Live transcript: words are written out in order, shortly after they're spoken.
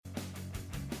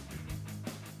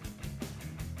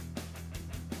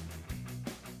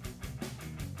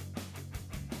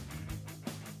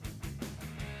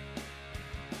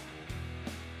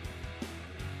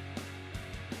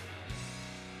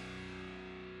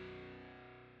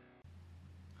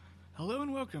Hello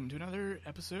and welcome to another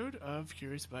episode of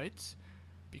Curious Bytes,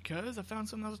 because I found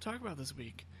something else to talk about this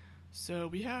week. So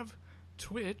we have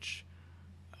Twitch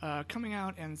coming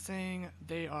out and saying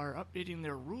they are updating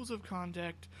their rules of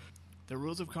conduct. The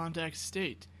rules of conduct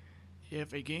state,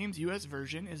 if a game's US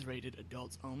version is rated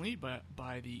adults only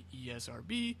by the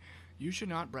ESRB, you should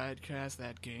not broadcast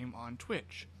that game on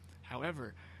Twitch.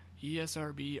 However,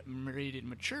 ESRB rated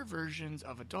mature versions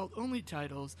of adult only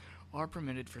titles are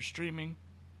permitted for streaming,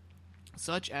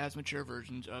 such as mature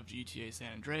versions of GTA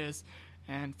San Andreas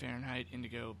and Fahrenheit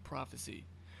Indigo Prophecy.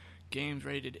 Games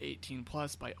rated 18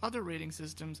 plus by other rating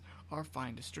systems are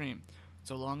fine to stream,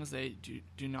 so long as they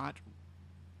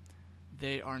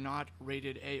are not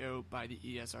rated AO by the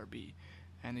ESRB,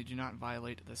 and they do not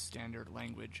violate the standard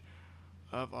language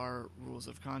of our rules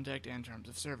of conduct and terms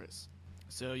of service.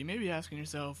 So you may be asking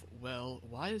yourself, well,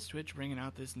 why is Twitch bringing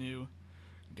out this new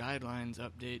guidelines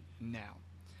update now?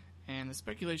 And the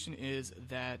speculation is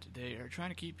that they are trying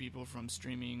to keep people from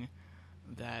streaming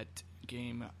that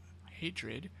game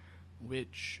Hatred,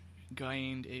 which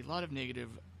gained a lot of negative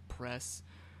press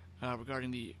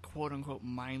regarding the quote-unquote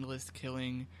mindless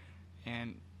killing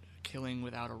and killing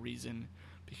without a reason,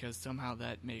 because somehow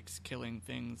that makes killing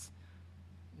things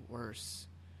worse.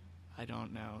 I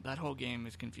don't know. That whole game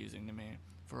is confusing to me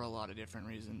for a lot of different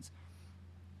reasons.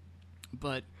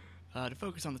 But to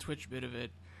focus on the Twitch bit of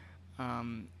it,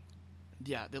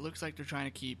 it looks like they're trying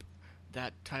to keep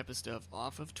that type of stuff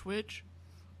off of Twitch.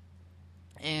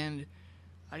 And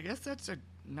I guess that's a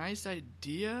nice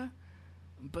idea,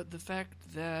 but the fact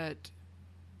that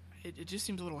it just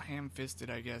seems a little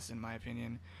ham-fisted, I guess, in my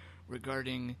opinion,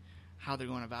 regarding how they're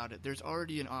going about it. There's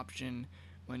already an option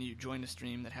when you join a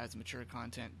stream that has mature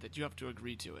content that you have to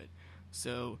agree to it.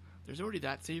 So there's already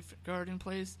that safeguard in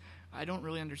place. I don't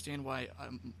really understand why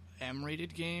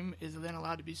M-rated game is then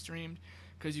allowed to be streamed,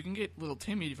 because you can get little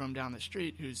Timmy from down the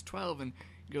street who's 12 and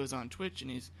goes on Twitch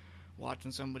and he's watching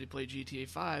somebody play GTA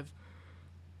 5.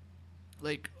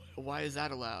 Like, why is that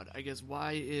allowed? I guess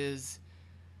why is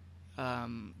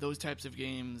those types of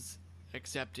games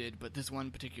accepted, but this one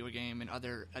particular game and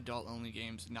other adult-only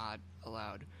games not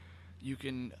allowed? You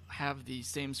can have the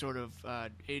same sort of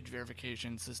age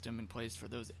verification system in place for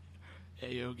those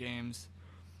AO games.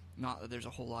 Not that there's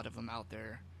a whole lot of them out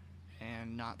there,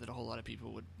 and not that a whole lot of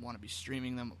people would want to be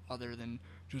streaming them other than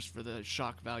just for the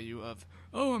shock value of,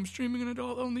 oh, I'm streaming an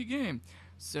adult-only game.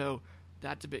 So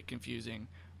that's a bit confusing.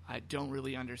 I don't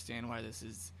really understand why this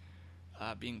is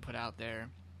being put out there.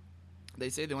 They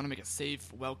say they want to make a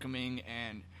safe, welcoming,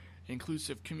 and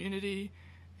inclusive community,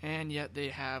 and yet they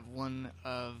have one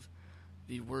of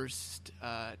the worst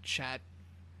chats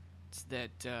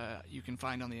that you can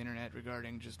find on the internet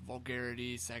regarding just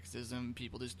vulgarity, sexism,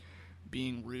 people just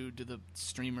being rude to the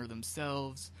streamer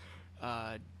themselves.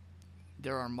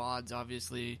 There are mods,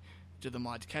 obviously. Do the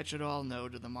mods catch it all? No.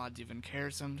 Do the mods even care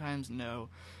sometimes? No.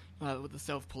 With the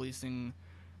self-policing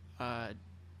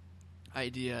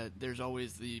idea, there's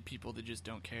always the people that just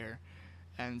don't care.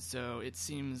 And so it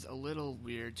seems a little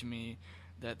weird to me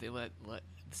that they let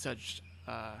such,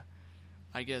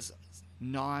 I guess,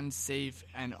 non-safe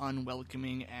and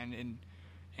unwelcoming and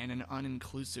an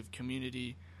uninclusive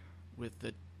community with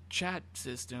the chat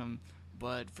system,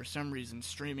 but for some reason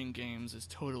streaming games is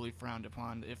totally frowned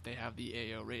upon if they have the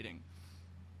AO rating.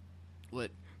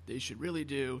 What they should really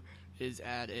do is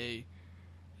add a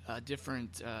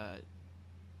different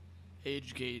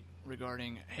age gate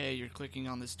regarding, hey, you're clicking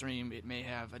on the stream, it may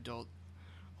have adult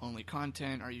only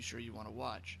content, are you sure you want to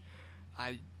watch?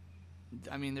 I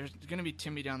mean, there's going to be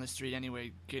Timmy down the street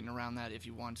anyway getting around that if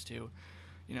he wants to.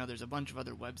 You know, there's a bunch of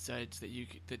other websites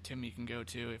that Timmy can go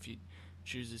to if he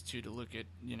chooses to look at,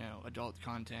 adult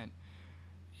content.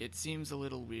 It seems a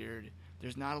little weird.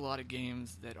 There's not a lot of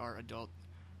games that are adult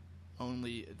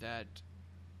only that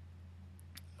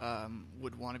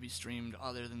would want to be streamed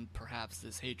other than perhaps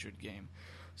this Hatred game.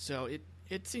 So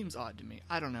it seems odd to me.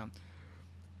 I don't know.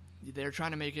 They're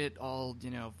trying to make it all,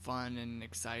 fun and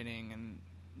exciting, and,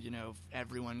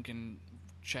 everyone can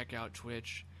check out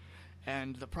Twitch.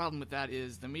 And the problem with that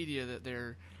is the media that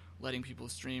they're letting people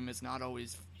stream is not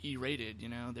always E-rated,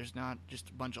 There's not just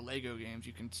a bunch of Lego games.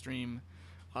 You can stream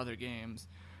other games.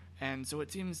 And so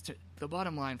the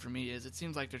bottom line for me is it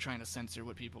seems like they're trying to censor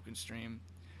what people can stream.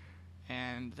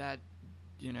 And that,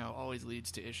 always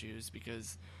leads to issues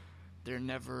because there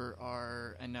never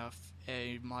are enough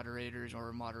moderators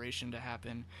or moderation to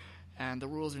happen, and the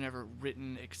rules are never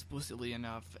written explicitly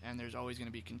enough, and there's always going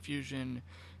to be confusion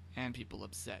and people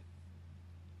upset.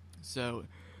 So,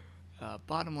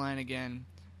 bottom line again,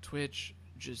 Twitch,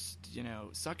 just,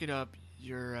 suck it up.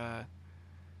 You're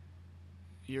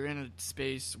you're in a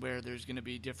space where there's going to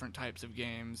be different types of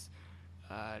games.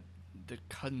 The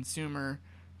consumer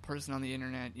person on the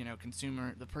internet,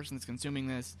 the person that's consuming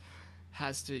this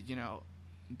has to,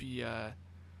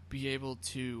 be able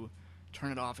to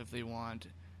turn it off if they want,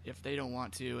 if they don't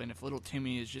want to, and if little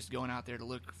Timmy is just going out there to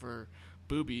look for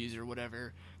boobies or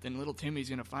whatever, then little Timmy's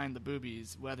going to find the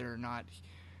boobies whether or not,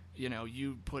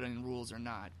 you put in rules or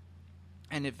not.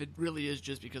 And if it really is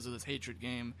just because of this hatred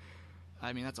game,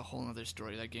 I mean, that's a whole other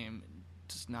story. That game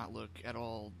does not look at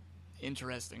all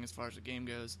interesting as far as the game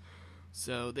goes.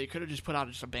 So they could have just put out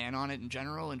just a ban on it in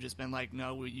general and just been like,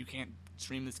 no, you can't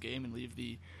stream this game, and leave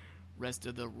the rest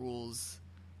of the rules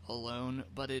alone.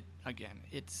 But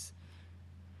it's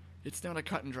not a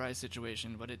cut and dry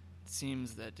situation, but it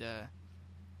seems that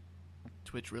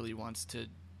Twitch really wants to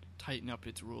tighten up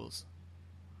its rules.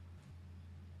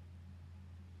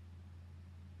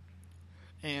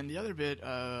 And the other bit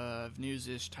of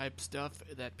news-ish type stuff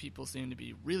that people seem to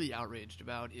be really outraged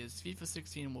about is FIFA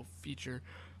 16 will feature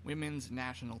women's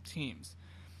national teams.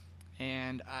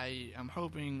 And I am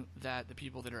hoping that the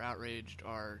people that are outraged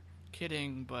are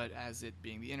kidding, but as it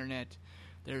being the internet,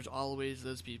 there's always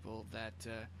those people that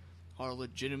are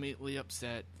legitimately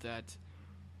upset that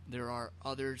there are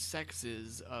other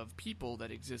sexes of people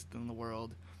that exist in the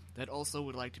world that also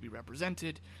would like to be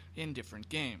represented in different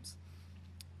games.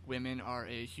 Women are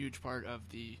a huge part of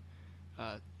the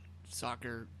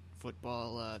soccer,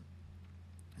 football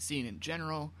scene in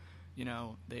general.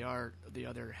 They are the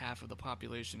other half of the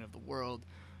population of the world,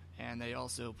 and they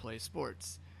also play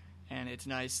sports. And it's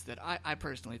nice that I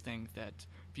personally think that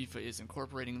FIFA is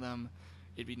incorporating them.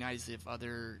 It'd be nice if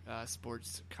other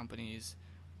sports companies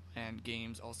and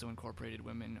games also incorporated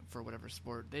women for whatever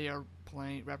sport they are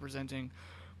representing.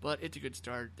 But it's a good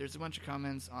start. There's a bunch of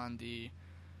comments on the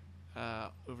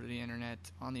over the internet,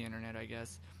 I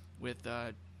guess, with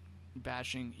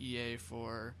bashing EA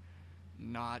for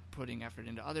not putting effort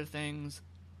into other things.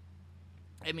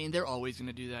 I mean, they're always going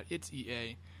to do that. It's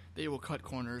EA. They will cut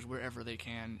corners wherever they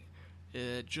can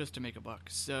just to make a buck.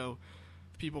 So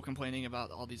people complaining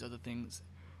about all these other things,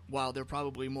 while they're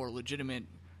probably more legitimate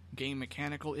game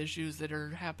mechanical issues that are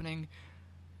happening,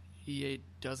 EA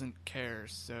doesn't care.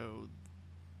 So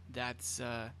that's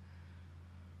an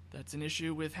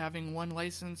issue with having one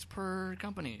license per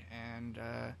company, and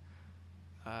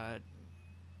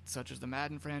such as the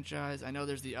Madden franchise. I know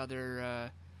there's the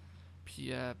other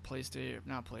PlayStation,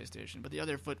 not PlayStation, but the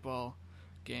other football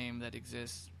game that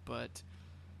exists, but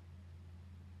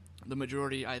the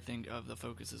majority, I think, of the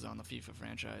focus is on the FIFA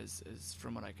franchise, is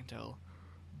from what I can tell.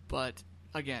 But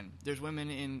again, there's women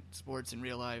in sports in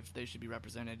real life. They should be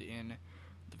represented in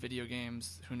the video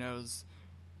games. Who knows?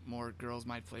 More girls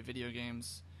might play video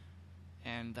games,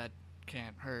 and that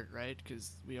can't hurt, right?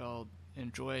 Because we all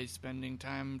enjoy spending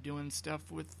time doing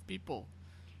stuff with people,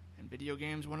 and video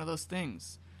games one of those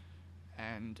things.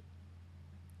 And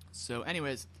so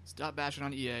anyways, stop bashing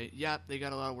on EA. Yeah, they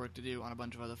got a lot of work to do on a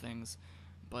bunch of other things,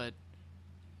 but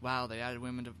wow, they added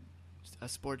women to a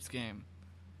sports game.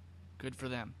 Good for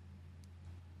them.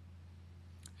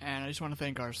 And I just want to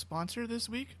thank our sponsor this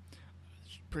week,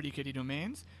 Pretty Kitty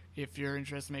Domains. If you're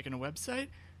interested in making a website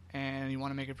and you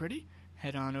want to make it pretty,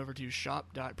 head on over to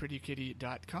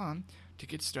shop.prettykitty.com to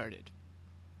get started.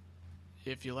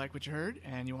 If you like what you heard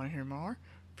and you want to hear more,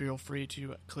 feel free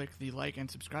to click the like and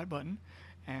subscribe button.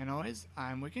 And always,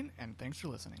 I'm Wiccan, and thanks for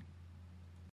listening.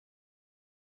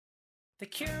 The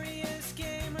Curious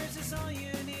Gamers is all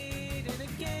you need in a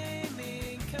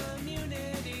gaming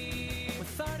community.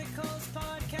 With articles,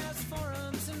 podcasts,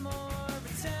 forums, and more,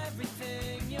 it's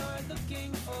everything you're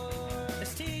looking for.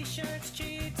 There's t-shirts,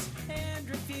 cheats, and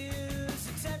reviews.